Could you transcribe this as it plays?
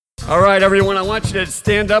All right, everyone, I want you to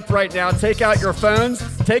stand up right now. Take out your phones.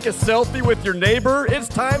 Take a selfie with your neighbor. It's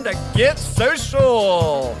time to get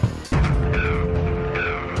social.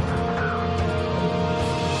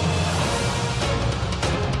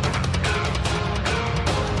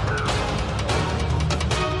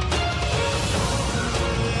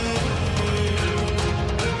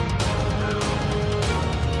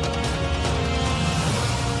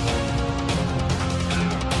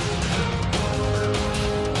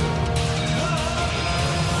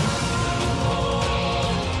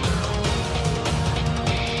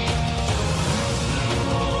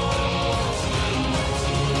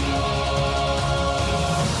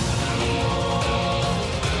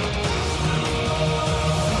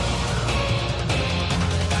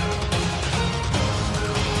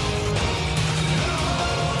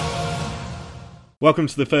 Welcome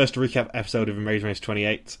to the first recap episode of Invasion Race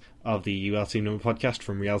 28 of the UL Team Number podcast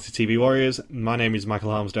from Reality TV Warriors. My name is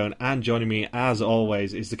Michael Harmstone, and joining me, as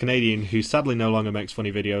always, is the Canadian who sadly no longer makes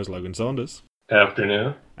funny videos, Logan Saunders.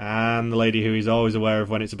 Afternoon. And the lady who is always aware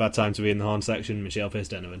of when it's a bad time to be in the horn section, Michelle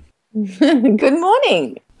Pierce-Denovan. Good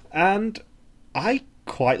morning. And I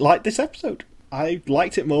quite liked this episode. I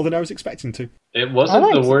liked it more than I was expecting to. It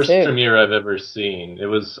wasn't the worst premiere I've ever seen. It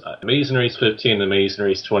was Amazing Race 15 and Amazing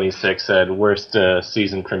Race 26 had worse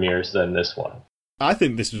season premieres than this one. I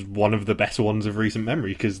think this was one of the better ones of recent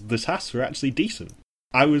memory, because the tasks were actually decent.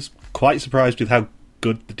 I was quite surprised with how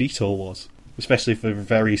good the detour was, especially for a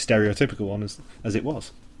very stereotypical one as it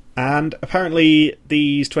was. And apparently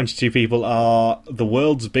these 22 people are the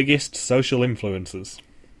world's biggest social influencers.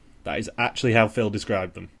 That is actually how Phil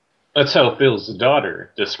described them. That's how Phil's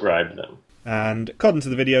daughter described them. And according to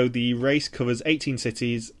the video, the race covers 18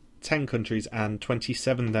 cities, 10 countries, and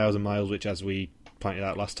 27,000 miles, which, as we pointed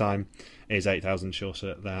out last time, is 8,000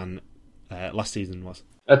 shorter than last season was.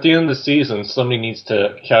 At the end of the season, somebody needs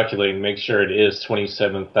to calculate and make sure it is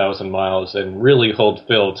 27,000 miles and really hold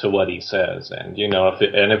Phil to what he says. And, you know, if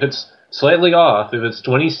it's slightly off, if it's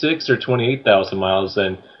 26 or 28,000 miles,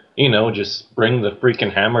 then, you know, just bring the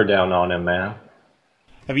freaking hammer down on him, man.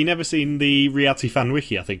 Have you never seen the Reality Fan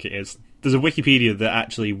Wiki, I think it is? There's a Wikipedia that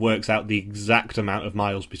actually works out the exact amount of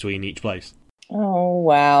miles between each place. Oh,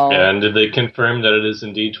 wow. And did they confirm that it is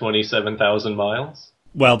indeed 27,000 miles?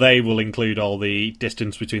 Well, they will include all the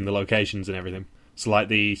distance between the locations and everything. So like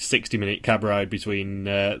the 60-minute cab ride between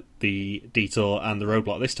the detour and the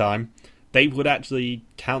roadblock this time, they would actually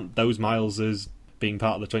count those miles as being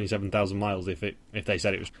part of the 27,000 miles if they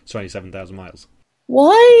said it was 27,000 miles.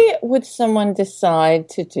 Why would someone decide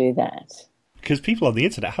to do that? Because people on the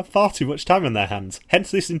internet have far too much time on their hands.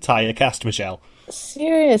 Hence this entire cast, Michelle.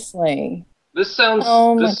 Seriously? This sounds...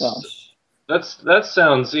 Oh my gosh. That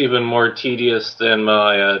sounds even more tedious than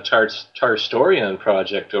my Tarstorian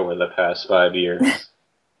project over the past 5 years.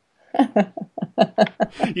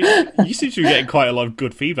 You seem to be getting quite a lot of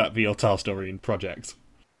good feedback for your Tarstorian project.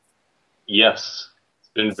 Yes.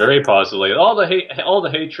 Been very positively. All the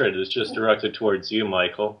hatred is just directed towards you,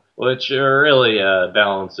 Michael, which really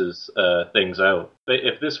balances things out. But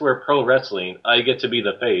if this were pro wrestling, I get to be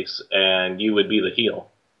the face, and you would be the heel.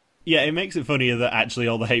 Yeah, it makes it funnier that actually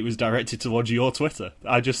all the hate was directed towards your Twitter.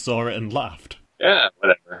 I just saw it and laughed. Yeah,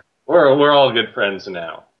 whatever. We're all good friends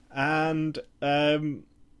now. And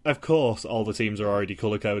of course, all the teams are already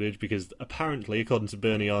colour-coded, because apparently, according to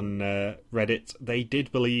Bernie on Reddit, they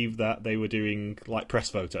did believe that they were doing, like, press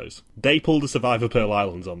photos. They pulled a Survivor Pearl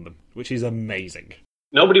Islands on them, which is amazing.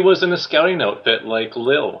 Nobody was in a scouting outfit like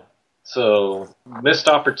Lil, so missed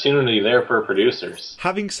opportunity there for producers.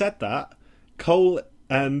 Having said that, Cole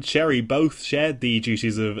and Sherry both shared the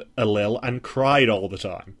duties of a Lil and cried all the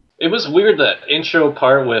time. It was weird, that intro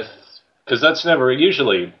part with... Because that's never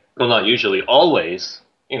usually... Well, not usually, always...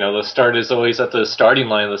 You know, the start is always at the starting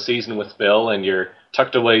line of the season with Phil, and you're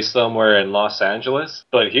tucked away somewhere in Los Angeles.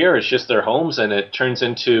 But here, it's just their homes, and it turns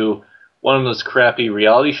into one of those crappy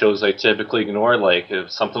reality shows I typically ignore, like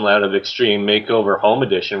something out of Extreme Makeover Home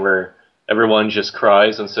Edition, where everyone just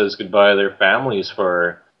cries and says goodbye to their families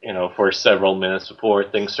for several minutes before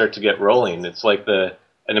things start to get rolling. It's like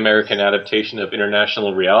an American adaptation of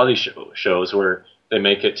international reality shows where they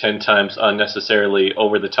make it 10 times unnecessarily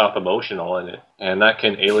over-the-top emotional in it, and that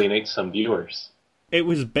can alienate some viewers. It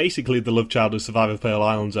was basically the love child of Survivor Pearl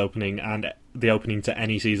Islands opening, and the opening to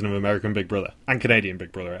any season of American Big Brother, and Canadian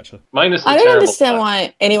Big Brother, actually. Minus the I don't terrible understand part.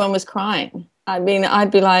 why anyone was crying. I mean, I'd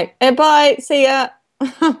be like, hey, bye, see ya.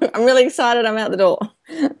 I'm really excited, I'm out the door.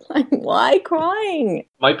 Like, why crying?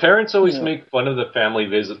 My parents always make fun of the family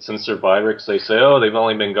visits in Survivor because they say, oh, they've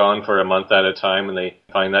only been gone for a month at a time, and they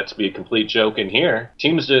find that to be a complete joke. And here,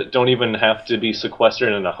 teams don't even have to be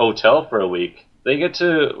sequestered in a hotel for a week. They get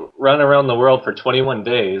to run around the world for 21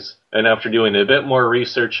 days, and after doing a bit more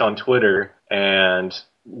research on Twitter and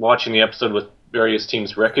watching the episode with various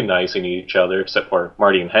teams recognizing each other, except for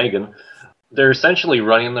Marty and Hagen, they're essentially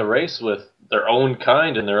running the race with their own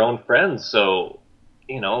kind and their own friends. So,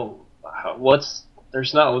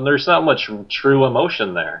 there's not much true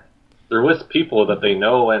emotion there. They're with people that they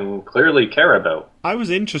know and clearly care about. I was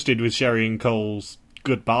interested with Sherry and Cole's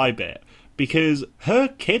goodbye bit, because her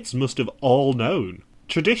kids must have all known.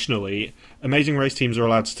 Traditionally, Amazing Race teams are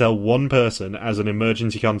allowed to tell one person as an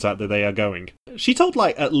emergency contact that they are going. She told,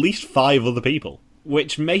 at least 5 other people,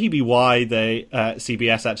 which may be why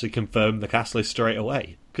CBS actually confirmed the cast list straight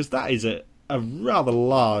away, because that is a rather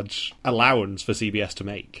large allowance for CBS to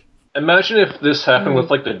make. Imagine if this happened with,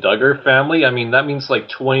 the Duggar family. I mean, that means,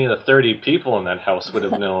 20 to 30 people in that house would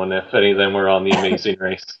have known if any of them were on The Amazing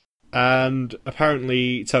Race. And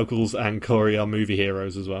apparently Tokels and Corey are movie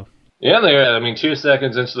heroes as well. Yeah, they are. I mean, 2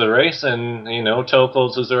 seconds into the race, and,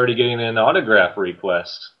 Tokels is already getting an autograph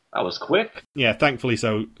request. That was quick. Yeah, thankfully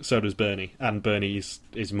so does Bernie. And Bernie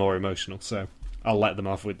is more emotional, so I'll let them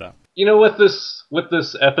off with that. With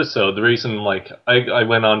this episode, the reason, I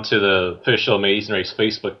went on to the official Amazing Race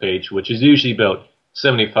Facebook page, which is usually about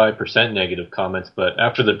 75% negative comments, but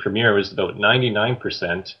after the premiere, it was about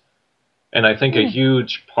 99%. And I think a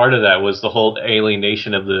huge part of that was the whole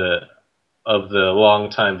alienation of the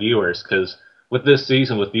long-time viewers, because with this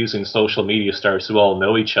season, with using social media stars who all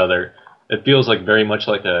know each other, it feels very much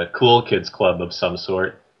like a cool kids club of some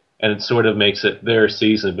sort, and it sort of makes it their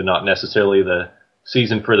season, but not necessarily the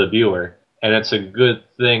season for the viewer. And it's a good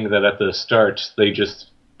thing that at the start, they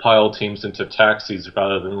just pile teams into taxis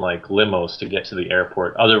rather than limos to get to the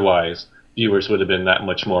airport. Otherwise, viewers would have been that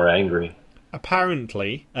much more angry.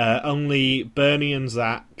 Apparently, only Bernie and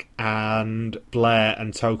Zach and Blair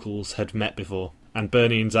and Tokels had met before. And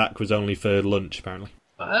Bernie and Zach was only for lunch, apparently.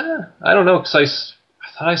 I don't know, because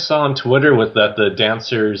I thought I saw on Twitter that the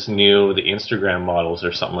dancers knew the Instagram models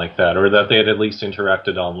or something like that, or that they had at least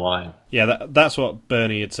interacted online. Yeah, that's what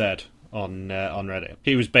Bernie had said on Reddit.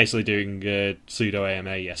 He was basically doing pseudo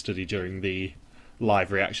AMA yesterday during the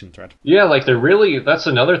live reaction thread. Yeah, that's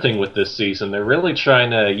another thing with this season. They're really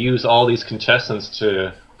trying to use all these contestants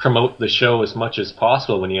to promote the show as much as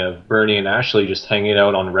possible when you have Bernie and Ashley just hanging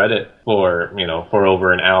out on Reddit for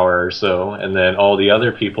over an hour or so, and then all the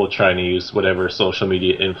other people trying to use whatever social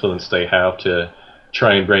media influence they have to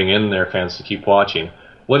try and bring in their fans to keep watching.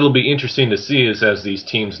 What'll be interesting to see is as these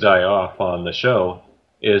teams die off on the show,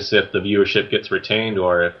 is if the viewership gets retained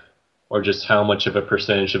or just how much of a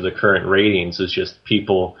percentage of the current ratings is just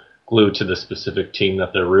people glued to the specific team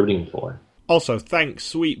that they're rooting for. Also, thanks,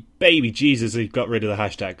 sweet baby Jesus, they've got rid of the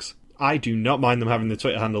hashtags. I do not mind them having the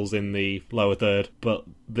Twitter handles in the lower third, but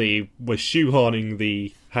they were shoehorning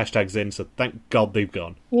the hashtags in, so thank God they've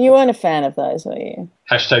gone. You weren't a fan of those, were you?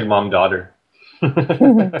 Hashtag mom-daughter.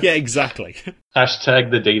 Yeah, exactly.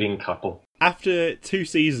 Hashtag the dating couple. After 2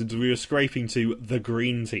 seasons, we were scraping to the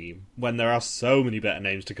Green Team, when there are so many better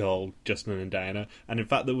names to call Justin and Diana, and in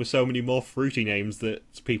fact there were so many more fruity names that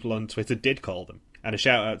people on Twitter did call them. And a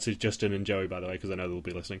shout out to Justin and Joey, by the way, because I know they'll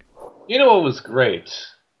be listening. You know what was great?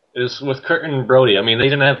 Is with Curtin and Brody. I mean, they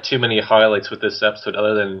didn't have too many highlights with this episode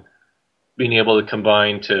other than being able to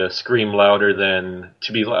combine to be louder than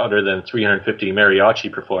 350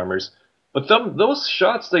 mariachi performers. But those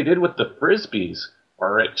shots they did with the frisbees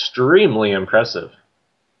are extremely impressive.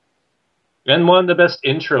 And one of the best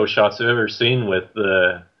intro shots I've ever seen with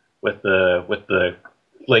the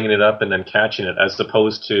flinging it up and then catching it, as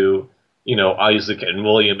opposed to, Isaac and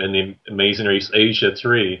William in the Amazing Race Asia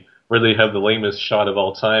 3, where they have the lamest shot of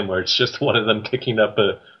all time, where it's just one of them picking up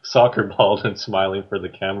a soccer ball and smiling for the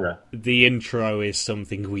camera. The intro is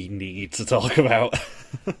something we need to talk about.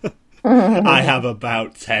 I have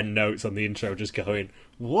about 10 notes on the intro just going,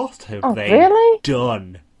 what have they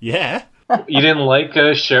done? Yeah. You didn't like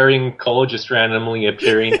Sherry and Cole just randomly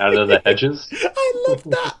appearing out of the hedges? I love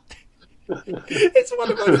that. It's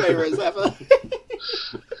one of my favourites ever.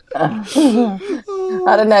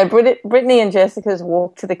 I don't know. Brittany and Jessica's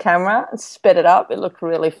walk to the camera and sped it up. It looked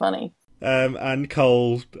really funny. And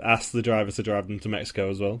Cole asked the driver to drive them to Mexico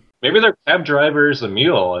as well. Maybe their cab driver is a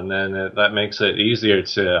mule, and then that makes it easier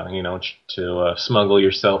to smuggle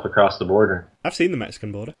yourself across the border. I've seen the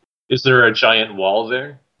Mexican border. Is there a giant wall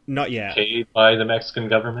there? Not yet. Paid by the Mexican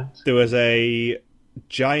government? There was a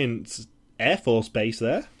giant Air Force base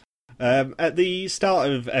there. At the start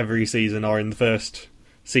of every season, or in the first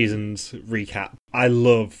season's recap, I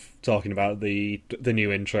love talking about the new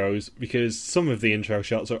intros, because some of the intro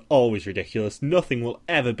shots are always ridiculous. Nothing will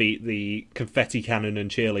ever beat the confetti cannon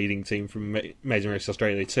and cheerleading team from Amazing Race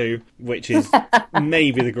Australia 2, which is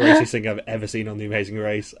maybe the greatest thing I've ever seen on The Amazing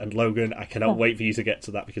Race. And Logan, I cannot wait for you to get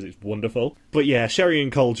to that because it's wonderful. But yeah, Sherry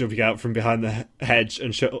and Cole jumping out from behind the hedge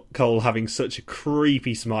and Cole having such a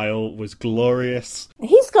creepy smile was glorious.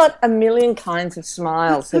 He's got a million kinds of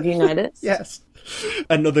smiles, have you noticed? Yes.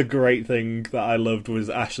 Another great thing that I loved was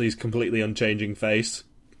Ashley's completely unchanging face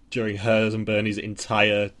during hers and Bernie's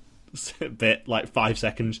entire bit, like 5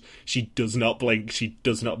 seconds. She does not blink, she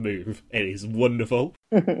does not move. It is wonderful.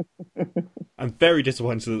 I'm very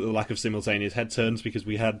disappointed at the lack of simultaneous head turns because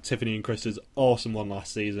we had Tiffany and Krista's awesome one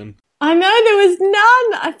last season. I know, there was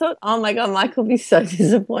none. I thought, oh my God, Mike will be so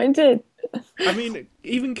disappointed. I mean,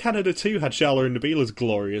 even Canada 2 had Sharla and Nabila's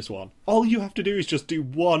glorious one. All you have to do is just do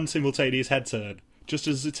one simultaneous head turn, just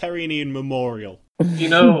as a Terrianian memorial. You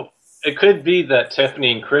know, it could be that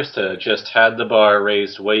Tiffany and Krista just had the bar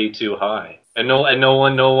raised way too high. And no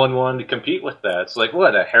one wanted to compete with that. It's like,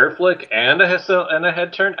 what, a hair flick and a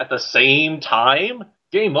head turn at the same time?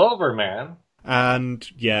 Game over, man. And,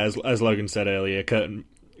 yeah, as Logan said earlier, Curtin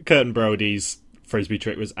Brody's Frisbee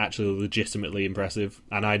trick was actually legitimately impressive,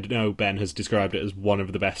 and I know Ben has described it as one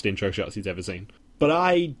of the best intro shots he's ever seen. But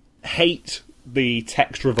I hate the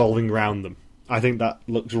text revolving around them. I think that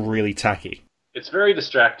looks really tacky. It's very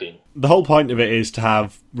distracting. The whole point of it is to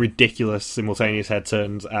have ridiculous simultaneous head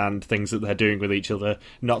turns and things that they're doing with each other,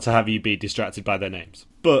 not to have you be distracted by their names.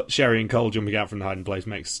 But Sherry and Cole jumping out from the hiding place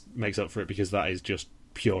makes up for it, because that is just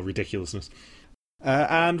pure ridiculousness.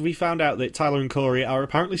 And we found out that Tyler and Corey are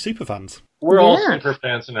apparently superfans. We're all super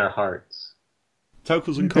fans in our hearts.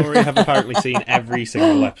 Tokels and Corey have apparently seen every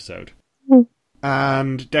single episode.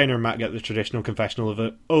 And Dana and Matt get the traditional confessional of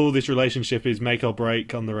it. Oh, this relationship is make or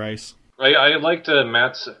break on the race. I liked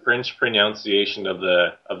Matt's French pronunciation of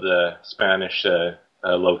the Spanish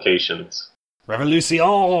locations.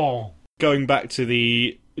 Revolution! Going back to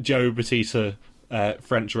the Joe Batista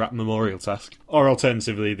French rap memorial task. Or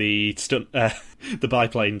alternatively, the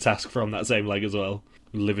biplane task from that same leg as well.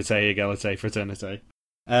 Liberté, égalité, fraternité.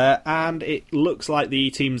 And it looks like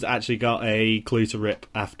the teams actually got a clue to rip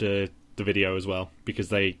after the video as well, because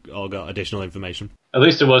they all got additional information. At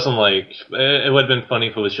least it wasn't like... It would have been funny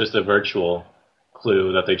if it was just a virtual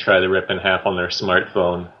clue that they try to rip in half on their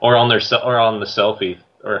smartphone, or on the selfie,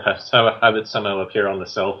 or have it somehow appear on the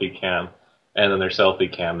selfie cam, and then their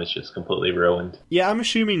selfie cam is just completely ruined. Yeah, I'm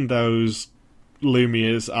assuming those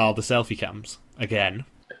Lumias are the selfie cams, again.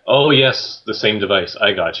 Oh yes, the same device.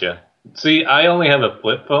 I gotcha. See, I only have a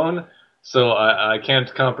flip phone, so I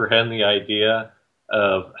can't comprehend the idea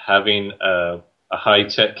of having a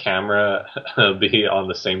high-tech camera be on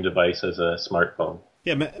the same device as a smartphone.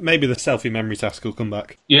 Yeah, maybe the selfie memory task will come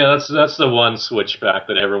back. Yeah, that's the one switchback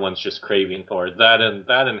that everyone's just craving for. That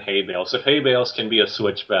and hay bales. If hay bales can be a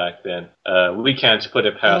switchback, then we can't put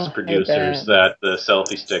it past producers that the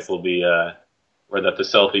selfie stick will be, or that the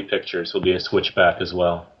selfie pictures will be a switchback as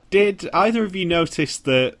well. Did either of you notice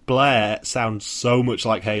that Blair sounds so much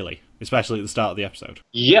like Haley, especially at the start of the episode?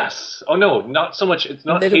 Yes. Oh no, not so much. It's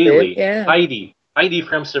not Haley. Yeah. Heidi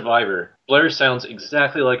from Survivor. Blair sounds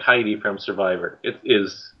exactly like Heidi from Survivor.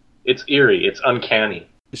 It's eerie. It's uncanny.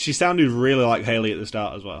 She sounded really like Haley at the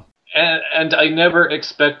start as well. And I never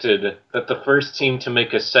expected that the first team to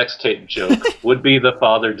make a sex tape joke would be the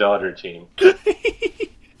father-daughter team.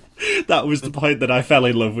 That was the point that I fell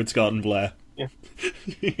in love with Scott and Blair. Yeah.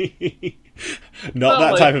 Not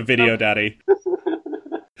that type of video, Daddy.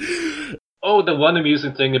 Oh, the one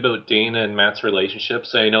amusing thing about Dana and Matt's relationship,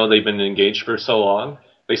 so I know they've been engaged for so long.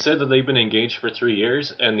 They said that they've been engaged for 3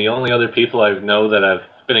 years, and the only other people I know that have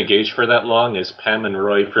been engaged for that long is Pam and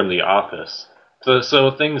Roy from The Office.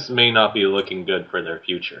 So things may not be looking good for their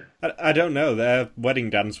future. I don't know. Their wedding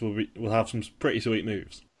dance will have some pretty sweet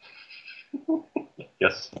moves.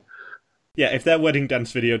 Yes. Yeah, if their wedding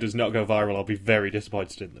dance video does not go viral, I'll be very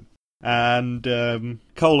disappointed in them. And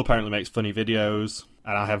Cole apparently makes funny videos,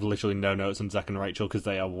 and I have literally no notes on Zach and Rachel because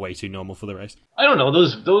they are way too normal for the race. I don't know,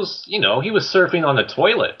 those he was surfing on a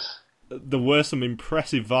toilet. There were some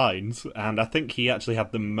impressive vines, and I think he actually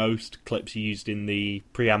had the most clips used in the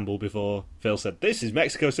preamble before Phil said, "This is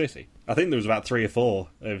Mexico City." I think there was about 3 or 4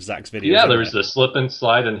 of Zach's videos. Yeah, there was the slip and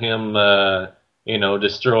slide and him,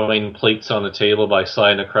 destroying plates on the table by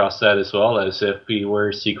sliding across that as well, as if he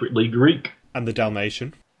were secretly Greek. And the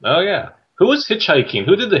Dalmatian. Oh, yeah. Who was hitchhiking?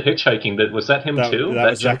 Who did the hitchhiking? Was that him too? That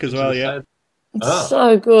was Zach as well, yeah. Oh.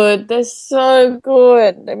 So good. They're so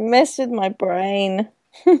good. They mess with my brain.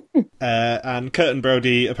 And Kurt and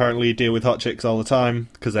Brody apparently deal with hot chicks all the time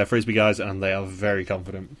because they're Frisbee guys and they are very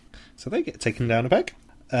confident. So they get taken down a peg.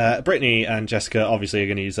 Brittany and Jessica obviously are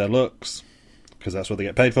going to use their looks, because that's what they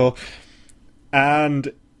get paid for.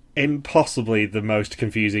 And in possibly the most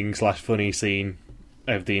confusing / funny scene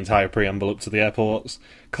of the entire preamble up to the airports,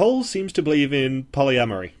 Cole seems to believe in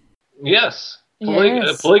polyamory. Yes.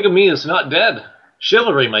 Yes. Polygamy is not dead.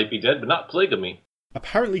 Chivalry might be dead, but not polygamy.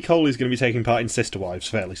 Apparently Cole is going to be taking part in Sister Wives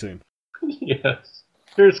fairly soon. Yes.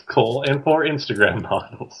 Here's Cole and 4 Instagram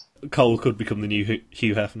models. Cole could become the new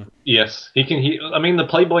Hugh Hefner. Yes, he can. The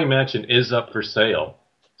Playboy Mansion is up for sale.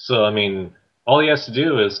 So, all he has to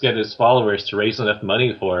do is get his followers to raise enough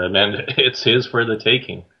money for him, and it's his for the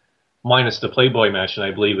taking. Minus the Playboy Mansion,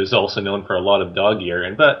 I believe, is also known for a lot of dog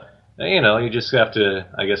urine. But, you just have to,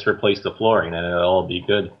 I guess, replace the flooring, and it'll all be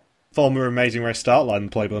good. Former Amazing Race start line,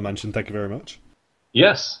 Playboy Mansion, thank you very much.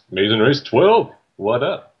 Yes, Amazing Race 12. What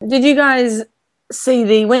up? Did you guys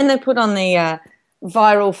see when they put on the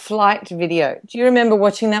viral flight video? Do you remember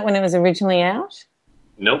watching that when it was originally out?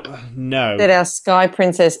 Nope. No. That our Sky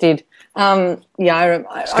Princess did. I Sky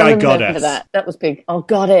remember Goddess. that. That was big. Oh,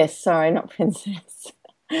 Goddess. Sorry, not Princess.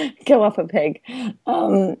 Go up a peg.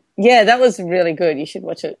 That was really good. You should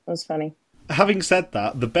watch it. It was funny. Having said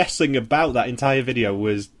that, the best thing about that entire video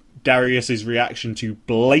was Darius's reaction to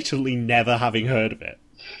blatantly never having heard of it.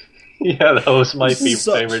 Yeah, that was my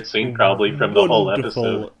Such favorite scene probably from the whole wonderful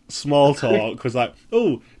episode. Small talk was like,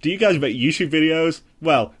 oh, do you guys make YouTube videos?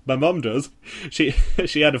 Well, my mum does. She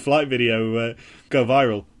had a flight video go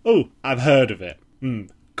viral. Oh, I've heard of it. Of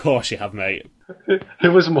course you have, mate.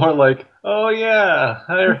 It was more like, oh yeah,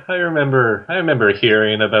 I remember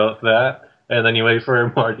hearing about that. And then you wait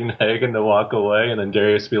for Martin Hagen to walk away, and then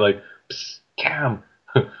Darius be like, psst, Cam,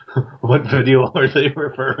 what video are they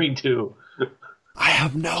referring to? I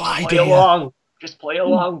have no Play idea. along. Just play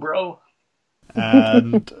along, bro.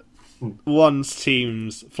 And once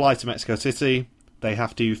teams fly to Mexico City, they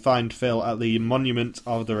have to find Phil at the Monument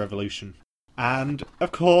of the Revolution. And,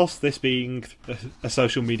 of course, this being a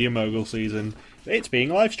social media mogul season, it's being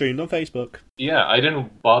live streamed on Facebook. Yeah, I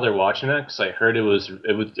didn't bother watching it because I heard it was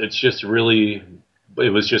just really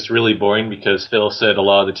boring because Phil said a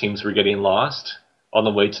lot of the teams were getting lost on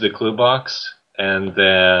the way to the clue box, and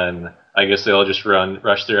then I guess they all just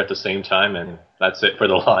rush there at the same time, and that's it for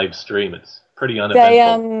the live stream. It's pretty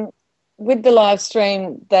uneventful. With the live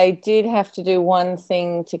stream, they did have to do one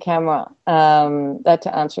thing to camera, that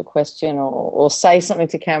to answer a question or say something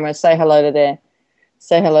to camera, say hello to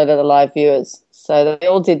the live viewers. So they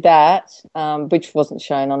all did that, which wasn't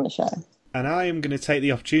shown on the show. And I am going to take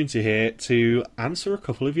the opportunity here to answer a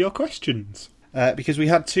couple of your questions. Because we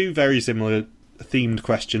had 2 very similar themed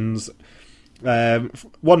questions.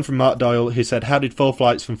 One from Mark Doyle, who said, how did 4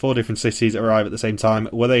 flights from 4 different cities arrive at the same time?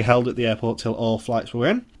 Were they held at the airport till all flights were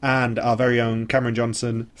in? And our very own Cameron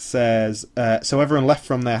Johnson says, so everyone left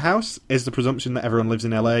from their house? Is the presumption that everyone lives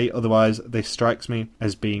in LA? Otherwise, this strikes me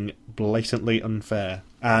as being blatantly unfair.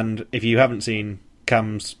 And if you haven't seen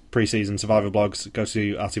Cam's pre-season Survivor blogs, go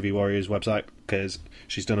to RTV Warriors website, because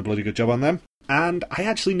she's done a bloody good job on them. And I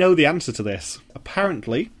actually know the answer to this.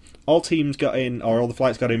 Apparently, all teams got in, or all the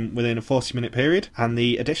flights got in within a 40-minute period, and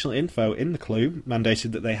the additional info in the clue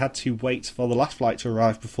mandated that they had to wait for the last flight to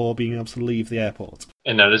arrive before being able to leave the airport.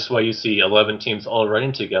 And that is why you see 11 teams all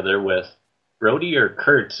running together with Brody or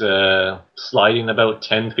Kurt sliding about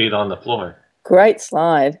 10 feet on the floor. Great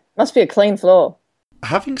slide. Must be a clean floor.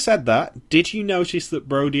 Having said that, did you notice that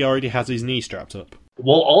Brody already has his knee strapped up?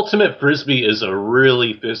 Well, Ultimate Frisbee is a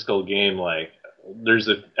really physical game. Like, there's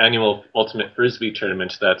an annual Ultimate Frisbee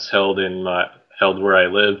tournament that's held where I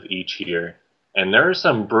live each year, and there are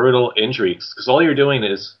some brutal injuries because all you're doing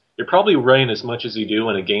is you're probably running as much as you do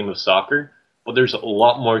in a game of soccer, but there's a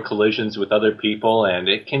lot more collisions with other people, and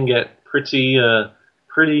it can get pretty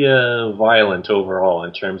violent overall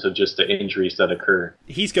in terms of just the injuries that occur.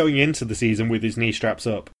 He's going into the season with his knee straps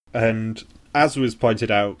up, and as was pointed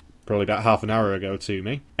out probably about half an hour ago to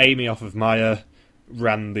me, Amy off of Maya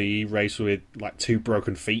ran the race with like 2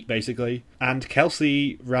 broken feet basically, and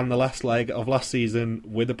Kelsey ran the last leg of last season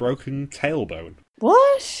with a broken tailbone.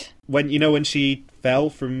 What? When she fell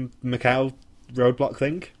from Macau roadblock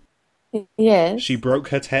thing? Yes. She broke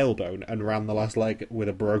her tailbone and ran the last leg with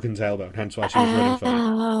a broken tailbone, hence why she was running fine.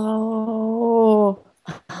 Oh.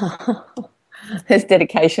 There's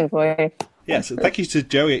dedication for you. Yeah, so thank you to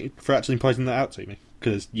Joey for actually pointing that out to me,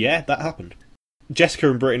 because, yeah, that happened.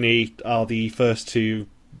 Jessica and Brittany are the first to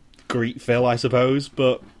greet Phil, I suppose,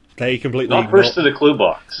 but they completely Not first to the clue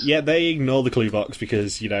box. Yeah, they ignore the clue box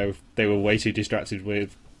because, they were way too distracted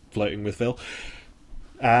with flirting with Phil.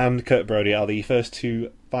 And Kurt and Brody are the first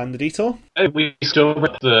to find the detour. Hey, we still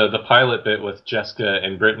read the pilot bit with Jessica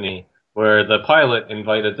and Brittany where the pilot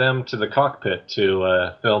invited them to the cockpit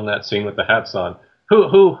to film that scene with the hats on.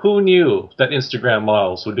 Who knew that Instagram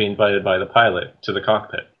models would be invited by the pilot to the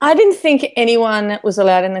cockpit? I didn't think anyone was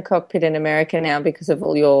allowed in the cockpit in America now because of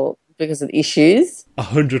the issues.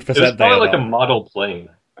 100% It was they are probably like a not. model plane.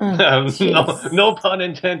 No pun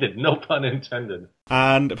intended. No pun intended.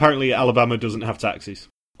 And apparently Alabama doesn't have taxis.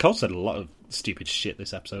 Cole said a lot of stupid shit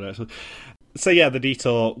this episode, actually. So yeah, the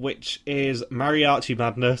detour, which is Mariachi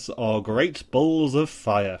Madness or Great Balls of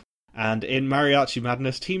Fire. And in Mariachi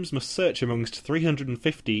Madness, teams must search amongst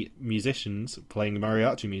 350 musicians playing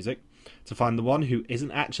mariachi music to find the one who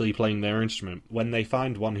isn't actually playing their instrument. When they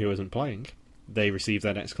find one who isn't playing, they receive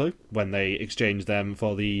their next clue when they exchange them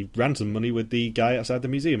for the ransom money with the guy outside the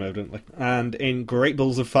museum, evidently. And in Great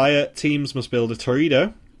Balls of Fire, teams must build a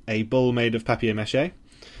torpedo, a bull made of papier-mâché,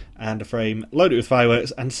 and a frame, load it with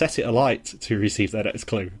fireworks, and set it alight to receive their next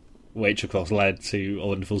clue, which of course led to a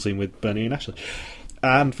wonderful scene with Bernie and Ashley.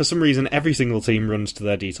 And for some reason, every single team runs to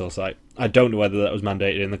their detour site. I don't know whether that was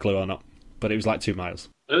mandated in the clue or not, but it was like 2 miles.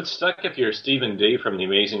 It would suck if you're Stephen D from The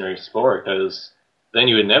Amazing Race 4, because then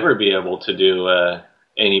you would never be able to do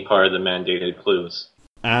any part of the mandated clues.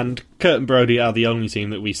 And Kurt and Brody are the only team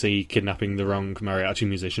that we see kidnapping the wrong mariachi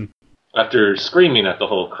musician. After screaming at the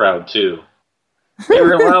whole crowd, too. They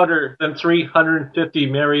were louder than 350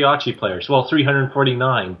 mariachi players. Well,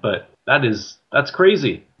 349, but that's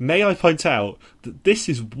crazy. May I point out that this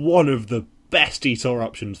is one of the best detour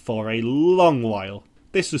options for a long while.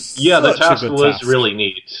 This was such the task a good was task. really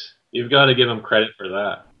neat. You've got to give them credit for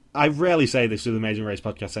that. I rarely say this with Amazing Race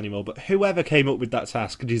podcast anymore, but whoever came up with that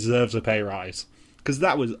task deserves a pay rise. Because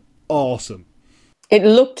that was awesome. It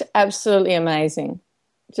looked absolutely amazing,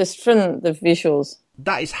 just from the visuals.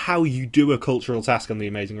 That is how you do a cultural task on The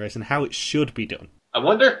Amazing Race and how it should be done. I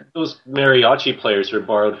wonder if those mariachi players were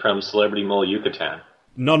borrowed from Celebrity Mole Yucatan.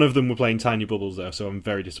 None of them were playing Tiny Bubbles, though, so I'm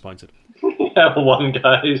very disappointed. Yeah, one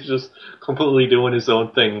guy is just completely doing his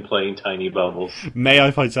own thing playing Tiny Bubbles. May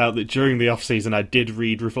I point out that during the off-season I did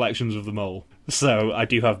read Reflections of the Mole, so I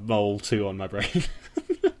do have Mole 2 on my brain.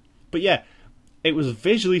 But yeah, it was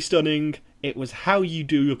visually stunning. It was how you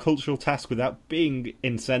do your cultural task without being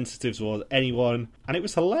insensitive towards anyone, and it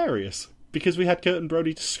was hilarious, because we had Kurt and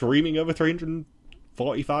Brody screaming over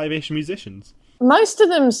 345-ish musicians. Most of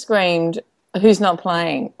them screamed, "Who's not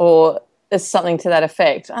playing?" or there's something to that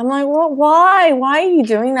effect. I'm like, what? Why? Why are you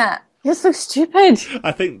doing that? You just look stupid.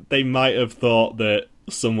 I think they might have thought that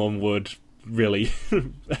someone would really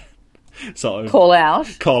sort of Call out.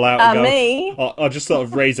 and go, Me. or just sort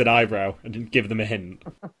of raise an eyebrow and give them a hint.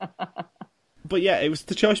 But yeah, it was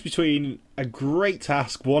the choice between a great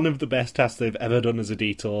task, one of the best tasks they've ever done as a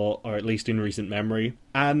detour, or at least in recent memory,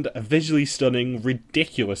 and a visually stunning,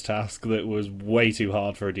 ridiculous task that was way too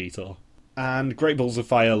hard for a detour. And Great Balls of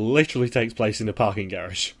Fire literally takes place in a parking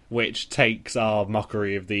garage, which takes our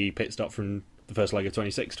mockery of the pit stop from the first leg of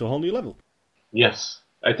 26 to a whole new level. Yes.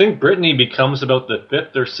 I think Brittany becomes about the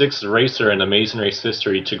 5th or 6th racer in Amazing Race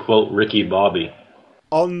history, to quote Ricky Bobby.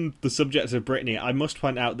 On the subject of Brittany, I must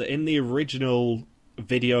point out that in the original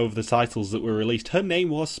video of the titles that were released, her name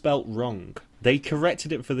was spelt wrong. They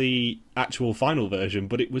corrected it for the actual final version,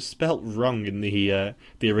 but it was spelt wrong in the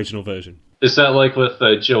original version. Is that like with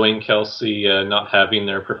Joe and Kelsey not having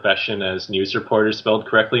their profession as news reporters spelled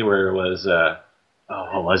correctly, where it was,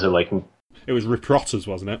 what was it like? It was Reporters,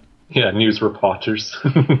 wasn't it? Yeah, news reporters.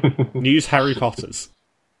 News Harry Potters.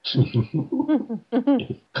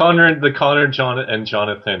 The Connor, and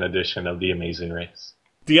Jonathan edition of The Amazing Race.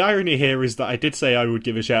 The irony here is that I did say I would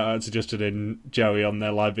give a shout out to Justin and Joey on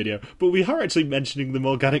their live video, but we are actually mentioning them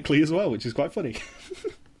organically as well, which is quite funny.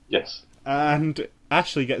 Yes. And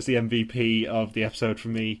Ashley gets the MVP of the episode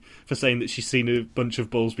from me for saying that she's seen a bunch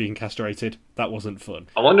of bulls being castrated. That wasn't fun.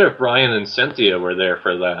 I wonder if Brian and Cynthia were there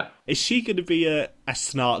for that. Is she going to be a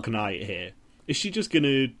snark knight here? Is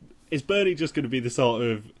Bernie just going to be the sort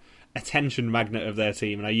of attention magnet of their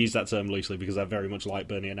team? And I use that term loosely because I very much like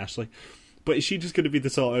Bernie and Ashley. But is she just going to be the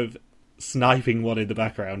sort of sniping one in the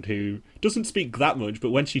background who doesn't speak that much,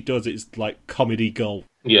 but when she does, it's like comedy gold?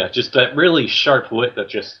 Yeah, just that really sharp wit that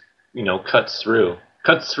just, cuts through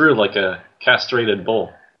like a castrated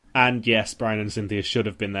bull. And yes, Brian and Cynthia should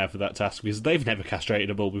have been there for that task because they've never castrated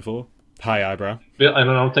a bull before. High eyebrow. I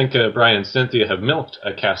don't think Brian and Cynthia have milked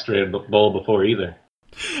a castrated bull before either.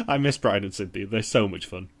 I miss Brian and Cynthia. They're so much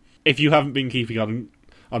fun. If you haven't been keeping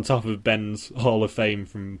on top of Ben's Hall of Fame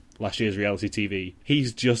from last year's reality TV,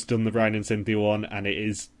 he's just done the Brian and Cynthia one, and it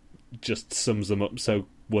is just sums them up so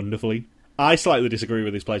wonderfully. I slightly disagree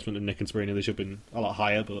with his placement of Nick and Sabrina. They should have been a lot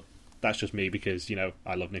higher, but that's just me because,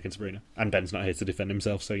 I love Nick and Sabrina. And Ben's not here to defend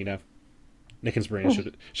himself, so, Nick and Sabrina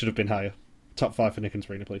should have been higher. Top 5 for Nick and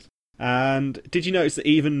Sabrina, please. And did you notice that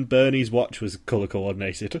even Bernie's watch was colour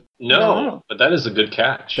coordinated? No, but that is a good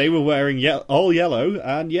catch. They were wearing all yellow,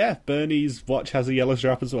 and yeah, Bernie's watch has a yellow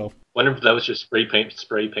strap as well. Wonder if that was just spray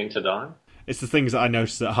painted on. It's the things that I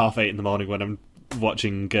noticed at 8:30 in the morning when I'm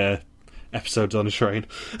watching episodes on a train.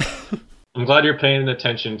 I'm glad you're paying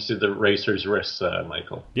attention to the racer's wrists,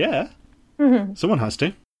 Michael. Yeah. Someone has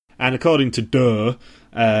to. And according to Durr,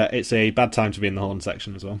 it's a bad time to be in the horn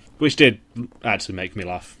section as well, which did actually make me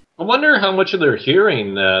laugh. I wonder how much of their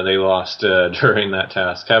hearing they lost during that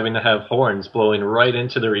task, having to have horns blowing right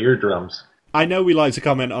into their eardrums. I know we like to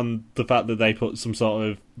comment on the fact that they put some sort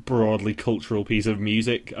of broadly cultural piece of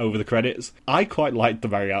music over the credits. I quite liked the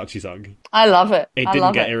mariachi song. I love it. It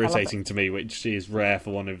didn't get irritating to me, which is rare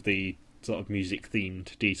for one of the sort of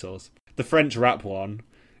music-themed detours. The French rap one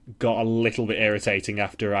got a little bit irritating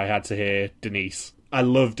after I had to hear Denise. I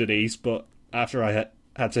love Denise, but after I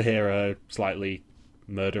had to hear her slightly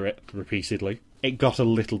murder it repeatedly, it got a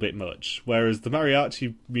little bit much, whereas the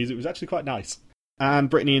mariachi music was actually quite nice.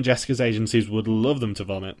 And Brittany and Jessica's agencies would love them to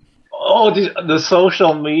vomit. Oh, the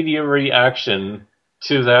social media reaction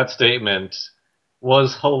to that statement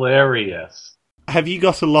was hilarious. Have you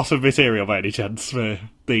got a lot of material by any chance for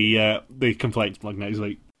the complaints blog next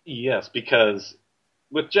week? Yes, because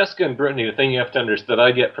with Jessica and Brittany, the thing you have to understand that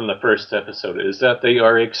I get from the first episode is that they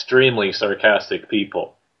are extremely sarcastic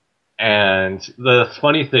people. And the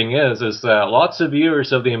funny thing is that lots of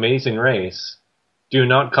viewers of The Amazing Race do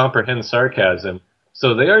not comprehend sarcasm.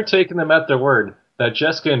 So they are taking them at their word that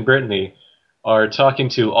Jessica and Brittany are talking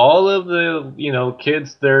to all of the,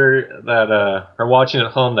 kids that are watching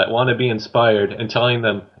at home that want to be inspired and telling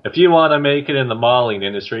them, if you want to make it in the modeling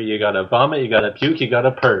industry, you gotta vomit, you gotta puke, you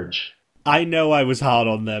gotta purge. I know I was hard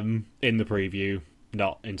on them in the preview,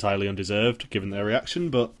 not entirely undeserved given their reaction,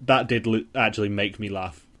 but that did actually make me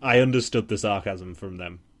laugh. I understood the sarcasm from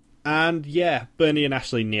them. And yeah, Bernie and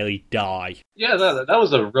Ashley nearly die. Yeah, that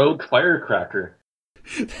was a rogue firecracker.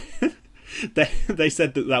 They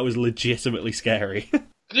said that was legitimately scary. Could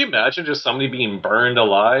you imagine just somebody being burned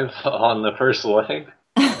alive on the first leg?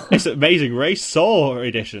 It's Amazing Race Saw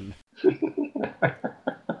edition.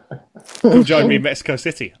 Come join me in Mexico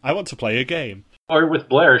City. I want to play a game. Or with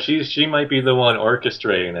Blair, she might be the one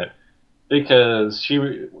orchestrating it. Because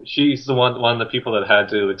she's the one of the people that had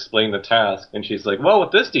to explain the task. And she's like, well,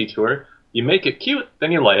 with this detour, you make it cute,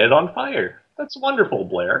 then you light it on fire. That's wonderful,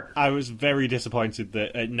 Blair. I was very disappointed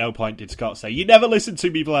that at no point did Scott say, you never listened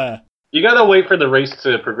to me, Blair. You gotta wait for the race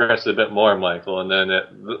to progress a bit more, Michael, and then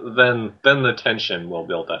the tension will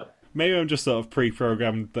build up. Maybe I'm just sort of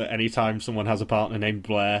pre-programmed that any time someone has a partner named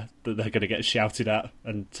Blair, that they're going to get shouted at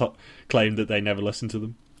and claim that they never listen to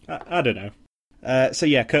them. I don't know. So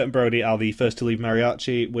yeah, Kurt and Brody are the first to leave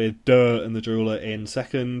Mariachi, with Durr and the Drooler in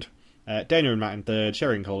second, Dana and Matt in third,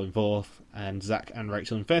 Sherry and Cole in fourth, and Zach and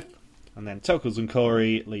Rachel in fifth. And then Tokels and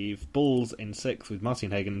Corey leave Bulls in sixth, with Marty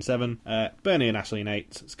and Hagen in seven, Bernie and Ashley in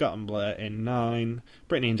eight, Scott and Blair in nine,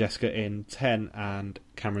 Brittany and Jessica in 10, and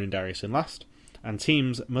Cameron and Darius in last. And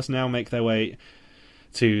teams must now make their way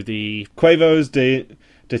to the Cuevos de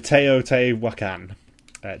Teotihuacan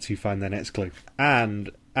to find their next clue. And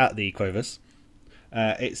at the Cuevas,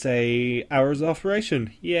 it's a hours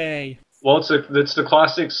operation. Yay! Well, it's the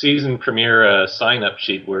classic season premiere sign-up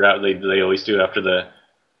sheet where they always do after the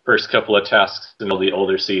first couple of tasks in all the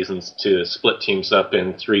older seasons to split teams up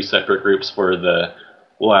in 3 separate groups for the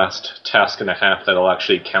last task and a half that'll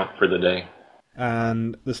actually count for the day.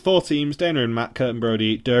 And there's 4 teams: Dana and Matt, Kurt and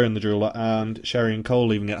Brody, Durr and the Drooler, and Sherry and Cole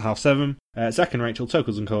leaving at 7:30. Zach and Rachel,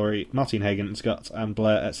 Tokels and Corey, Marty and Hagen, and Scott and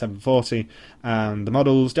Blair at 7:40. And the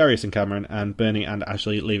models, Darius and Cameron, and Bernie and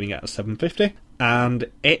Ashley leaving at 7:50. And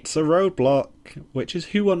it's a roadblock, which is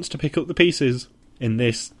who wants to pick up the pieces in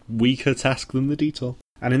this weaker task than the detour.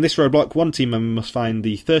 And in this roadblock, one team member must find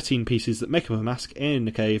the 13 pieces that make up a mask in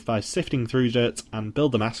a cave by sifting through dirt and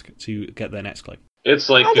build the mask to get their next clue. It's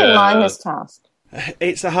like I don't mind this task.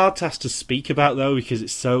 It's a hard task to speak about, though, because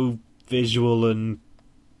it's so visual and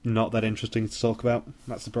not that interesting to talk about.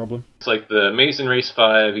 That's the problem. It's like the Amazing Race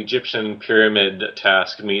 5 Egyptian Pyramid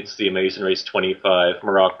task meets the Amazing Race 25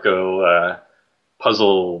 Morocco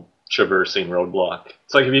puzzle traversing roadblock.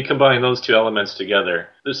 It's like if you combine those two elements together,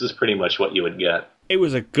 this is pretty much what you would get. It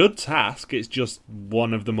was a good task, it's just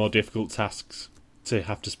one of the more difficult tasks to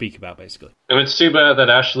have to speak about, basically. And it's too bad that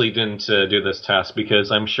Ashley didn't do this task, because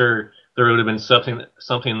I'm sure there would have been something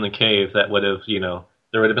in the cave that would have,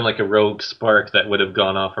 there would have been like a rogue spark that would have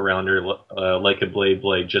gone off around her like a blade,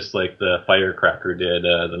 just like the firecracker did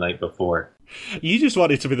the night before. You just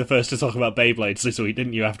wanted to be the first to talk about Beyblades this week,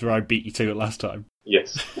 didn't you, after I beat you to it last time?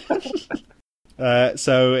 Yes.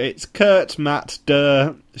 So it's Kurt, Matt,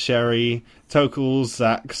 Durr, Sherry, Tokul,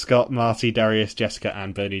 Zach, Scott, Marty, Darius, Jessica,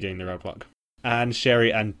 and Bernie doing the roadblock. And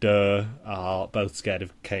Sherry and Durr are both scared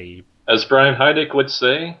of Cabe. As Brian Heidick would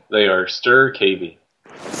say, they are stir KB.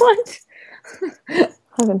 What? I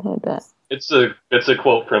haven't heard that. It's a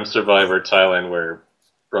quote from Survivor Thailand where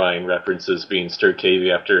Brian references being stir KB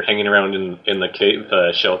after hanging around in the cave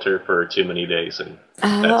shelter for too many days. And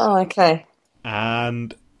okay.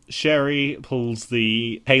 And Sherry pulls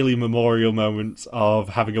the Haley memorial moments of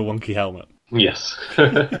having a wonky helmet. Yes.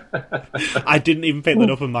 I didn't even pick that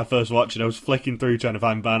up on my first watch, and I was flicking through trying to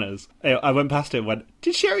find banners. I went past it and went,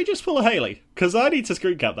 did Sherry just pull a Haley? Because I need to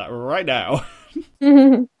screen cap that right now.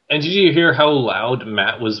 And did you hear how loud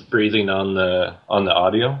Matt was breathing on the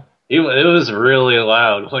audio? It was really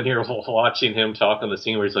loud when you're watching him talk on the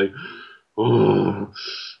scene where he's like, ooh,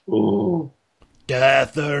 ooh.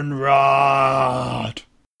 Death and Rod.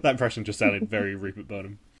 That impression just sounded very Rupert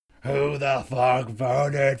Burnham. Who the fuck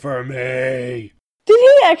voted for me? Did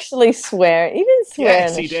he actually swear? He didn't swear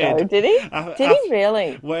Yes, in the he show, did. did he? Did he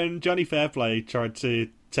really? When Johnny Fairplay tried to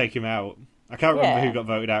take him out, I can't remember who got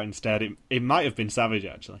voted out instead. It might have been Savage,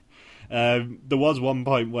 actually. There was one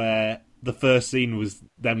point where the first scene was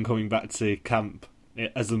them coming back to camp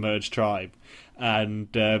as the merged tribe,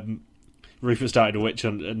 and Rufus started a witch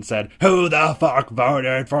hunt and said, "Who the fuck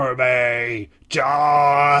voted for me?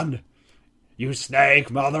 John! You snake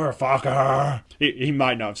motherfucker!" He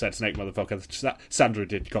might not have said snake motherfucker. Sandra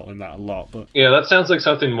did call him that a lot, but Yeah, that sounds like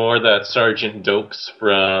something more that Sergeant Dokes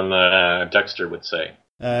from Dexter would say.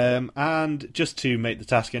 And just to make the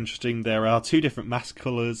task interesting, there are 2 different mask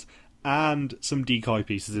colours and some decoy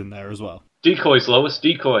pieces in there as well. Decoys, Lois,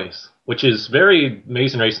 decoys. Which is very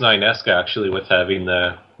Amazing Race 9-esque, actually, with having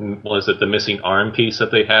the missing arm piece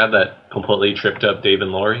that they had that completely tripped up Dave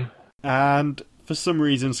and Laurie. And for some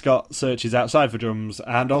reason, Scott searches outside for drums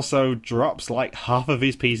and also drops like half of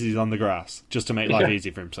his pieces on the grass just to make life easy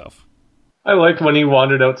for himself. I liked when he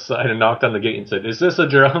wandered outside and knocked on the gate and said, "Is this a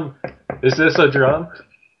drum? Is this a drum?"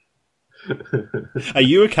 Are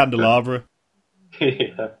you a candelabra?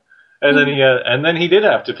 Yeah. And then he did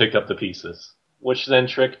have to pick up the pieces, which then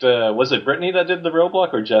tricked, was it Brittany that did the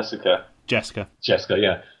roadblock or Jessica? Jessica,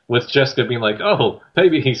 yeah. With Jessica being like, oh,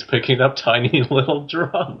 maybe he's picking up tiny little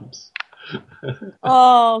drums.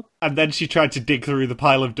 Oh. And then she tried to dig through the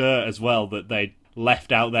pile of dirt as well that they'd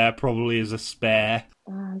left out there probably as a spare.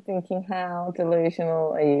 I'm thinking, how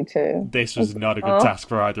delusional are you two? This was not a good task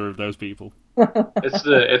for either of those people. It's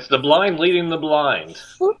the blind leading the blind.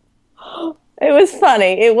 It was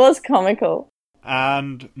funny. It was comical.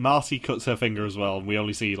 And Marcy cuts her finger as well, and we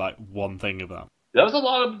only see like one thing of that. That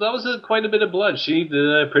was quite a bit of blood. She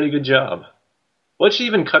did a pretty good job. What'd she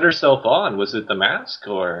even cut herself on? Was it the mask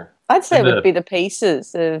or? I'd say it would be the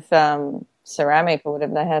pieces of ceramic or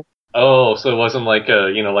whatever they had. Oh, so it wasn't like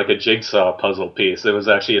a jigsaw puzzle piece. It was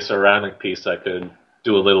actually a ceramic piece that could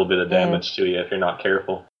do a little bit of damage to you if you're not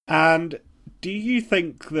careful. And do you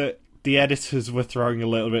think that the editors were throwing a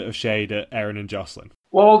little bit of shade at Erin and Jocelyn?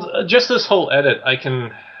 Well, just this whole edit, they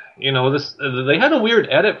had a weird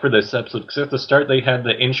edit for this episode, because at the start they had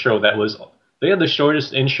the intro they had the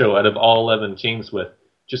shortest intro out of all 11 teams with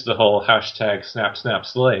just the whole hashtag snap snap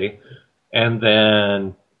slay, and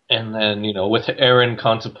then with Erin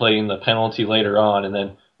contemplating the penalty later on, and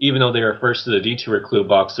then even though they were first to the detour clue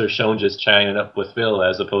box, they're shown just chatting it up with Phil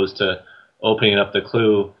as opposed to opening up the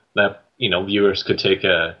clue that viewers could take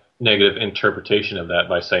a negative interpretation of that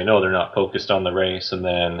by saying, no, they're not focused on the race, and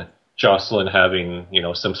then Jocelyn having,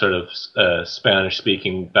 some sort of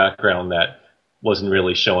Spanish-speaking background that wasn't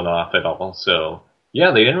really shown off at all. So,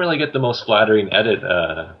 yeah, they didn't really get the most flattering edit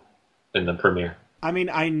in the premiere. I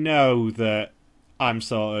mean, I know that I'm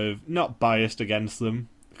sort of not biased against them,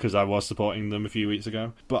 because I was supporting them a few weeks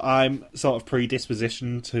ago, but I'm sort of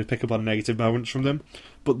predispositioned to pick up on negative moments from them.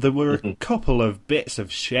 But there were a couple of bits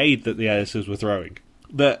of shade that the editors were throwing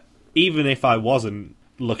that, even if I wasn't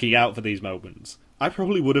looking out for these moments, I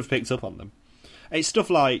probably would have picked up on them. It's stuff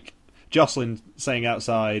like Jocelyn saying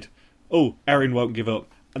outside, "Oh, Erin won't give up,"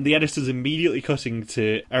 and the editors immediately cutting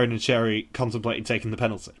to Erin and Sherry contemplating taking the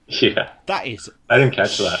penalty. Yeah. That is I didn't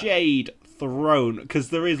catch that. Shade thrown, because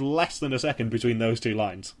there is less than a second between those two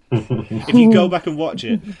lines. If you go back and watch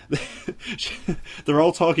it, they're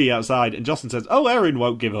all talking outside, and Jocelyn says, "Oh, Erin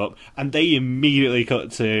won't give up," and they immediately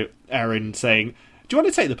cut to Erin saying, "Do you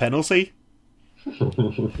want to take the penalty?"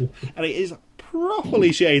 And it is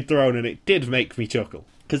properly shade thrown, and it did make me chuckle,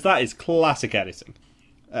 because that is classic editing.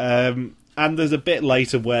 And there's a bit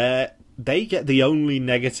later where they get the only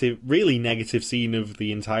really negative scene of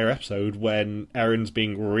the entire episode, when Erin's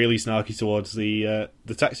being really snarky towards the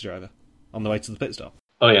taxi driver. on the way to the pit stop.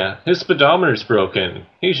 Oh yeah, his speedometer's broken.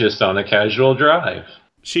 He's just on a casual drive.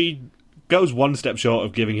 She goes one step short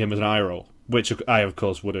of giving him an eye roll, which I, of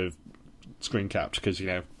course, would have screen capped, because,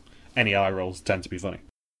 any eye rolls tend to be funny.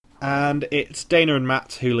 And it's Dana and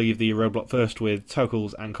Matt who leave the roadblock first, with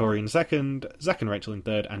Tokels and Corey in second, Zach and Rachel in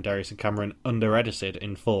third, and Darius and Cameron under-edited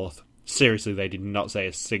in fourth. Seriously, they did not say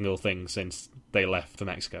a single thing since they left for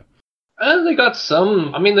Mexico. They got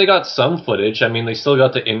some footage. They still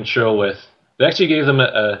got the intro with... They actually gave them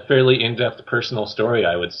a fairly in-depth personal story,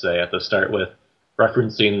 I would say, at the start, with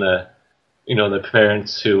referencing the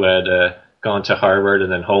parents who had gone to Harvard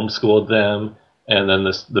and then homeschooled them, and then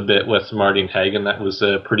the bit with Marty and Hagen. That was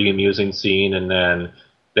a pretty amusing scene, and then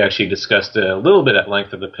they actually discussed a little bit at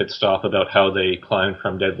length of the pit stop about how they climbed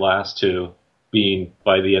from dead last to being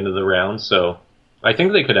by the end of the round, so I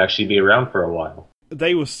think they could actually be around for a while.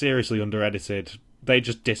 They were seriously under-edited. They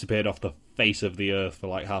just disappeared off the face of the earth for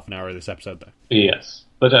like half an hour of this episode, though. Yes.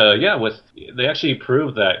 But they actually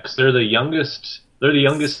proved that, because they're the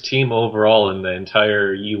youngest team overall in the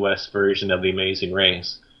entire U.S. version of The Amazing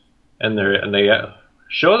Race. And they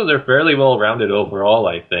show that they're fairly well-rounded overall,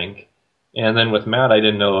 I think. And then with Matt, I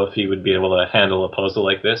didn't know if he would be able to handle a puzzle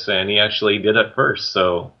like this, and he actually did at first,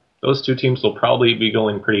 so those two teams will probably be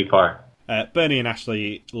going pretty far. Bernie and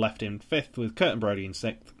Ashley left in 5th, with Kurt and Brody in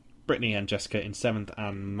 6th, Brittany and Jessica in 7th,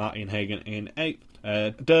 and Marty and Hagen in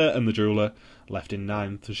 8th. Durr and the Drooler left in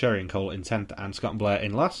 9th, Sherry and Cole in 10th, and Scott and Blair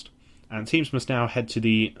in last. And teams must now head to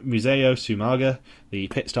the Museo Sumaga, the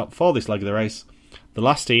pit stop for this leg of the race. The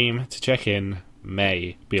last team to check in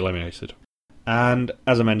may be eliminated. And,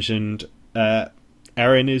 as I mentioned,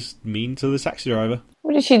 Erin is mean to the taxi driver.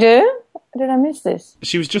 What did she do? Did I miss this?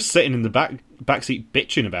 She was just sitting in the backseat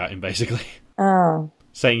bitching about him, basically. Oh.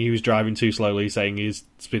 Saying he was driving too slowly, saying his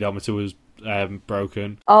speedometer was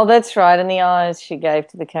broken. Oh, that's right, and the eyes she gave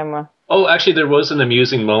to the camera. Oh, actually, there was an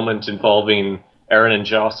amusing moment involving Erin and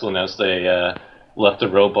Jocelyn as they left the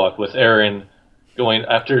roadblock, with Erin going,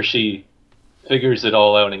 after she figures it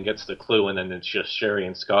all out and gets the clue, and then it's just Sherry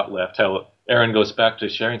and Scott left, how Erin goes back to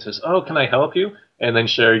Sherry and says, "Oh, can I help you?" And then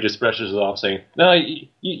Sherry just brushes it off, saying, "No,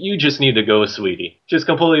 you just need to go, sweetie." Just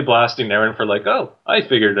completely blasting Erin for like, "Oh, I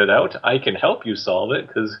figured it out. I can help you solve it,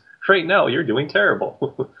 because right now you're doing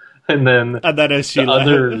terrible." And then as she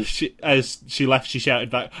left, she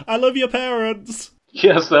shouted back, "I love your parents!"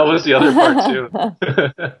 Yes, that was the other part too.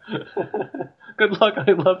 Good luck,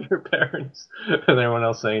 I love your parents. And everyone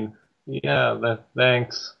else saying, "Yeah,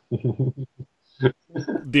 thanks."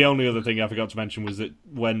 The only other thing I forgot to mention was that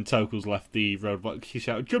when Tokels left the roadblock, he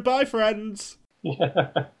shouted, "Goodbye, friends!" Yeah.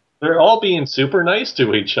 They're all being super nice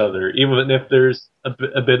to each other, even if there's a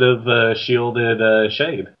bit of shielded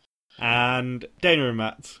shade. And Dana and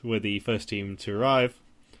Matt were the first team to arrive,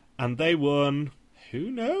 and they won. Who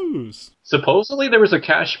knows? Supposedly there was a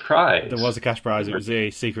cash prize. There was a cash prize. It was a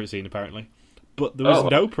secret scene, apparently. But there was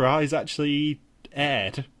no prize actually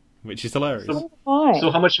aired, which is hilarious. So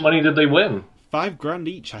how much money did they win? $5,000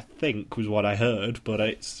 each, I think, was what I heard, but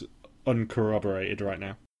it's uncorroborated right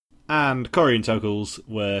now. And Corey and Tokels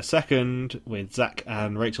were second, with Zach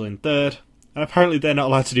and Rachel in third, and apparently they're not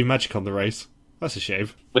allowed to do magic on the race. That's a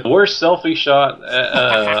shame. With the worst selfie shot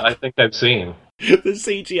I think I've seen. The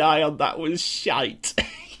CGI on that was shite.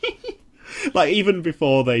 Like, even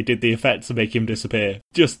before they did the effect to make him disappear,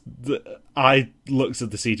 I looked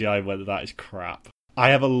at the CGI and went, that is crap. I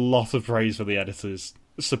have a lot of praise for the editors.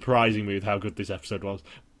 Surprising me with how good this episode was.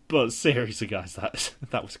 But seriously, guys,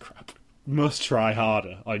 that was crap. Must try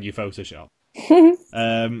harder on your Photoshop.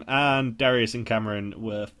 And Darius and Cameron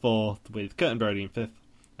were 4th, with Kurt and Brody in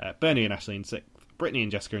 5th, Bernie and Ashley in 6th, Brittany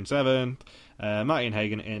and Jessica in 7th, Marty and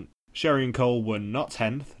Hagen in. Sherry and Cole were not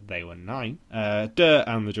 10th, they were 9th. Durr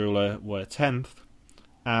and the Drooler were 10th,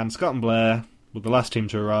 and Scott and Blair were the last team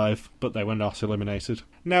to arrive, but they were not eliminated.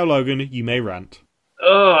 Now, Logan, you may rant.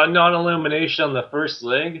 Oh, non-elimination on the first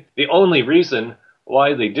leg. The only reason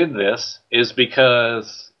why they did this is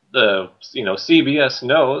because CBS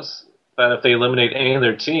knows that if they eliminate any of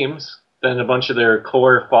their teams, then a bunch of their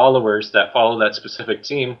core followers that follow that specific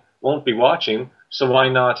team won't be watching. So why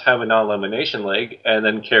not have a non-elimination leg and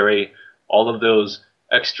then carry all of those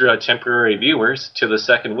extra temporary viewers to the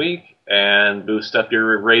second week and boost up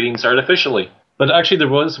your ratings artificially? But actually, there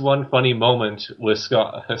was one funny moment with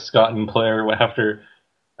Scott and Blair after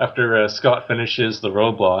Scott finishes the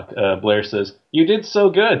roadblock. Blair says, "You did so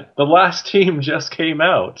good. The last team just came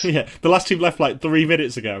out." Yeah, the last team left like 3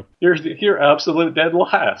 minutes ago. You're absolute dead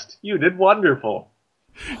last. You did wonderful.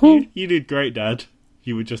 You did great, Dad.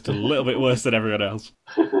 You were just a little bit worse than everyone else.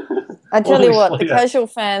 I tell you what, Obviously, the casual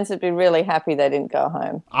fans would be really happy they didn't go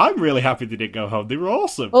home. I'm really happy they didn't go home. They were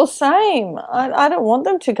awesome. Well, same. I don't want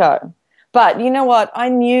them to go. But you know what?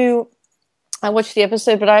 I watched the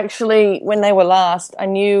episode, but when they were last, I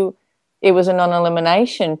knew it was a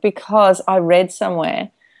non-elimination because I read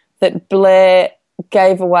somewhere that Blair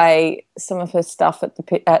gave away some of her stuff at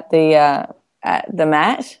the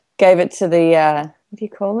mat. Gave it to the what do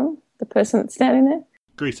you call them? The person that's standing there.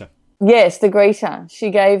 Greeter. Yes, the greeter. She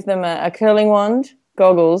gave them a curling wand,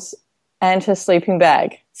 goggles, and her sleeping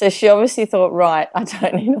bag. So she obviously thought, right, I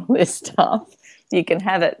don't need all this stuff. You can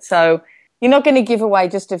have it. So you're not going to give away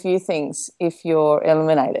just a few things if you're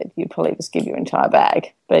eliminated. You'd probably just give your entire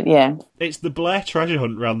bag. But yeah. It's the Blair treasure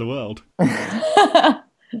hunt around the world.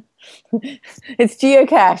 It's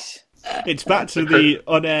geocache. It's back to the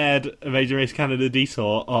unaired Amazing Race Canada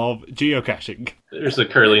detour of geocaching. There's a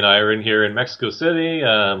curling iron here in Mexico City,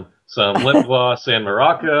 some lip gloss in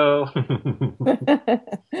Morocco.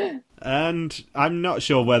 And I'm not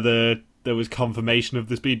sure whether there was confirmation of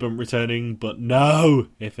the speed bump returning, but no,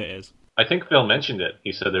 if it is. I think Phil mentioned it.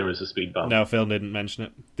 He said there was a speed bump. No, Phil didn't mention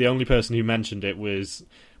it. The only person who mentioned it was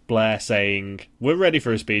Blair saying, we're ready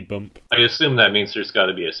for a speed bump. I assume that means there's got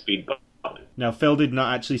to be a speed bump. Now, Phil did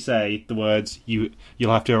not actually say the words, you'll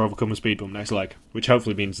have to overcome a speed bump next leg, which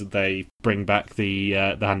hopefully means that they bring back the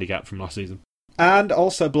handicap from last season. And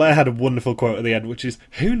also, Blair had a wonderful quote at the end, which is,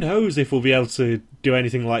 who knows if we'll be able to do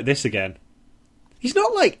anything like this again? He's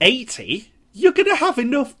not like 80. You're going to have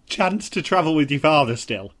enough chance to travel with your father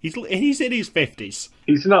still. He's in his 50s.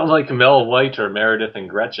 He's not like Mel White or Meredith and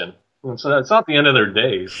Gretchen. So it's not the end of their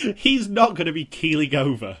days. He's not going to be keeling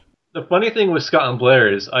over. The funny thing with Scott and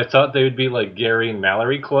Blair is I thought they would be like Gary and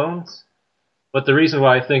Mallory clones. But the reason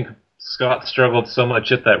why I think Scott struggled so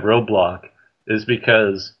much at that roadblock is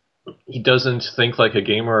because he doesn't think like a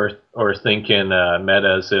gamer or think in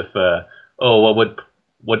meta as if, what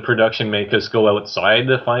would production make us go outside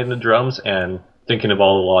to find the drums, and thinking of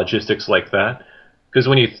all the logistics like that. Because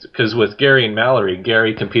with Gary and Mallory,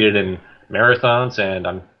 Gary competed in marathons, and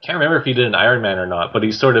I can't remember if he did an Ironman or not, but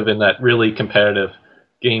he's sort of in that really competitive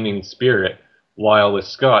gaming spirit. While with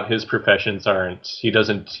Scott, his professions he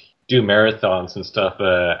doesn't do marathons and stuff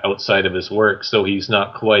outside of his work, so he's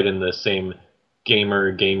not quite in the same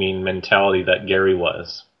gaming mentality that Gary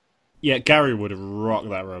was. Yeah, Gary would have rocked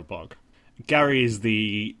that roadblock. Gary is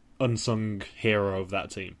the unsung hero of that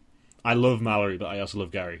team. I love Mallory, but I also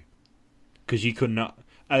love Gary. Because you could not,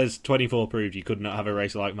 as 24 proved, you could not have a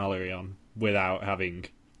racer like Mallory on without having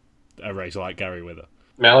a racer like Gary with her.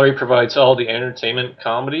 Mallory provides all the entertainment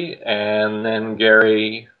comedy, and then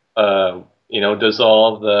Gary, does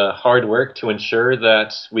all the hard work to ensure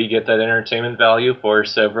that we get that entertainment value for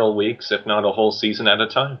several weeks, if not a whole season at a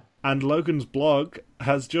time. And Logan's blog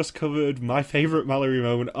has just covered my favourite Mallory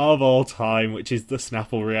moment of all time, which is the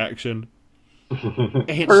Snapple reaction.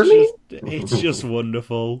 It's just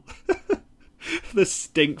wonderful. The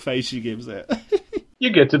stink face she gives it.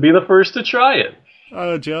 You get to be the first to try it.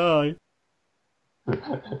 Oh, joy.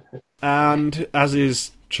 And as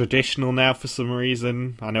is traditional now for some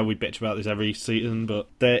reason, I know we bitch about this every season, but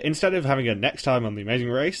instead of having a next time on The Amazing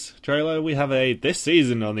Race trailer, we have a this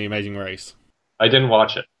season on The Amazing Race. I didn't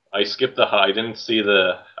watch it. I skipped I didn't see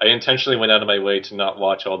I intentionally went out of my way to not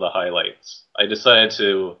watch all the highlights. I decided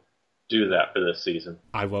to do that for this season.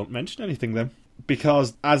 I won't mention anything then,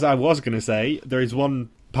 because as I was going to say, there is one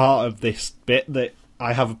part of this bit that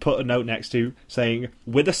I have put a note next to saying,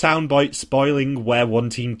 with a soundbite spoiling where one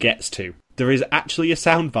team gets to. There is actually a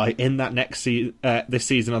soundbite in that this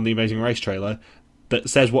season on The Amazing Race trailer that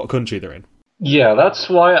says what country they're in. Yeah, that's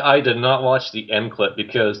why I did not watch the end clip,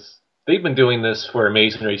 because they've been doing this for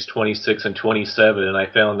Amazing Race 26 and 27, and I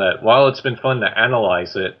found that while it's been fun to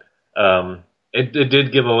analyze it, it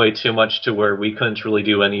did give away too much to where we couldn't really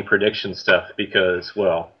do any prediction stuff because,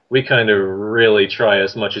 well, we kind of really try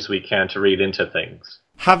as much as we can to read into things.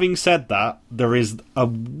 Having said that, there is a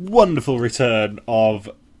wonderful return of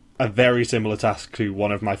a very similar task to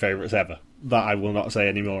one of my favourites ever, that I will not say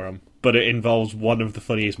any more on, but it involves one of the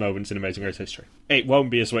funniest moments in Amazing Race history. It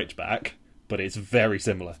won't be a switchback, but it's very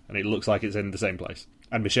similar, and it looks like it's in the same place.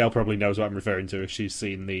 And Michelle probably knows what I'm referring to if she's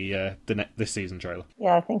seen this season trailer.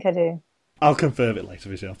 Yeah, I think I do. I'll confirm it later,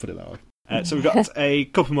 Michelle, put it that way. So we've got a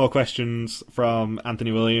couple more questions from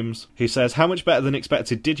Anthony Williams, who says, how much better than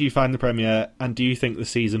expected did you find the premiere, and do you think the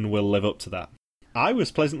season will live up to that? I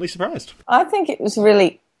was pleasantly surprised. I think it was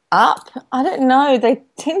really up. I don't know. They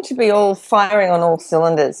tend to be all firing on all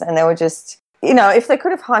cylinders, and they were just, if they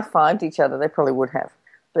could have high-fived each other, they probably would have.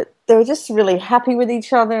 But they were just really happy with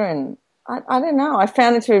each other, and I don't know. I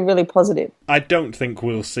found it to be really positive. I don't think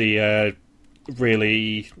we'll see a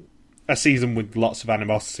a season with lots of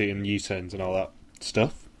animosity and U-turns and all that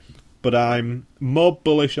stuff. But I'm more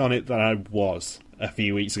bullish on it than I was a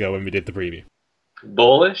few weeks ago when we did the preview.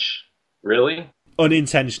 Bullish? Really?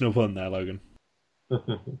 Unintentional pun there, Logan.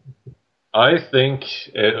 I think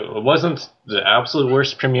it wasn't the absolute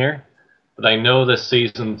worst premiere, but I know this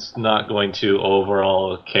season's not going to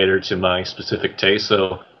overall cater to my specific taste.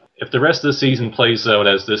 So if the rest of the season plays out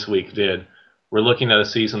as this week did, we're looking at a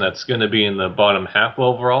season that's going to be in the bottom half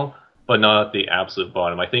overall, but not at the absolute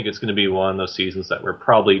bottom. I think it's going to be one of those seasons that we're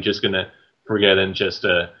probably just going to forget and just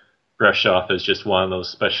brush off as just one of those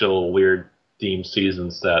special weird themed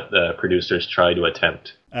seasons that the producers try to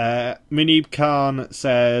attempt. Munib Khan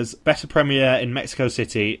says, better premiere in Mexico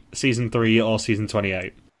City, Season 3 or Season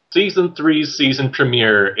 28? Season 3's season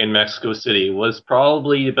premiere in Mexico City was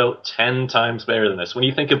probably about 10 times better than this. When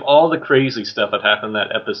you think of all the crazy stuff that happened in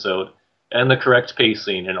that episode, and the correct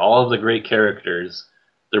pacing, and all of the great characters,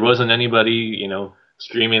 there wasn't anybody,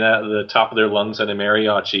 screaming at the top of their lungs at a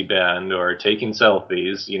mariachi band or taking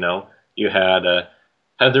selfies. You had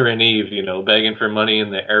Heather and Eve, begging for money in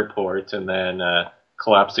the airport and then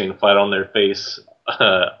collapsing flat on their face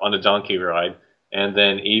on a donkey ride, and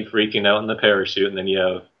then Eve freaking out in the parachute, and then you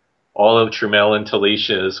have all of Tramiel and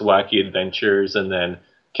Talicia's wacky adventures, and then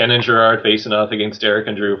Ken and Gerard facing off against Eric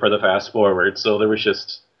and Drew for the fast forward. So there was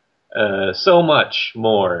just so much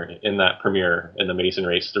more in that premiere in The Amazing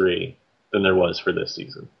Race 3 than there was for this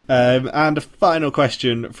season. And a final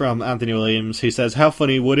question from Anthony Williams, who says, how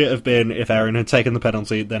funny would it have been if Aaron had taken the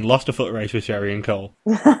penalty, then lost a foot race with Sherry and Cole?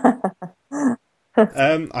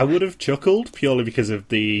 I would have chuckled, purely because of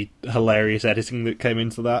the hilarious editing that came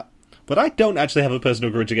into that. But I don't actually have a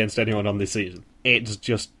personal grudge against anyone on this season. It's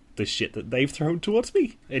just the shit that they've thrown towards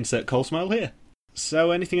me. Insert Cole smile here.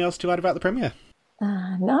 So anything else to add about the premiere?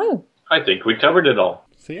 No. I think we covered it all.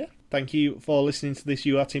 So yeah, thank you for listening to this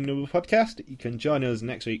You Are Team Number podcast. You can join us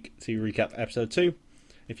next week to recap episode 2.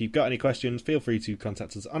 If you've got any questions, feel free to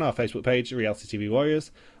contact us on our Facebook page, Reality TV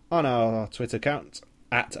Warriors, on our Twitter account,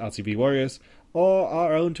 @RTV Warriors, or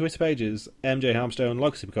our own Twitter pages, MJ Harmstone,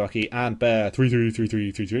 Log Superquarky, and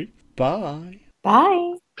Bear333333. Bye.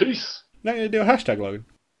 Bye. Peace. Now you're going to do a hashtag, Logan.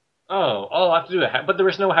 Oh, I'll have to do but there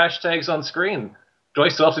was no hashtags on screen. Do I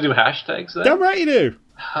still have to do hashtags then? Damn right you do.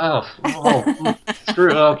 Oh,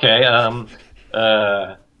 screw. Okay.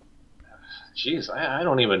 Jeez, I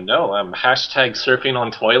don't even know. Hashtag surfing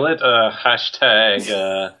on toilet.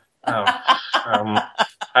 Hashtag.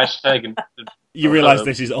 Hashtag. You realise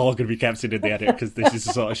this is all going to be captured in the edit because this is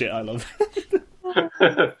the sort of shit I love.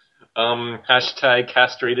 Hashtag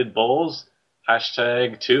castrated bulls.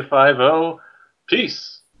 Hashtag 250.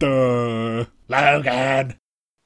 Peace. Duh. Logan.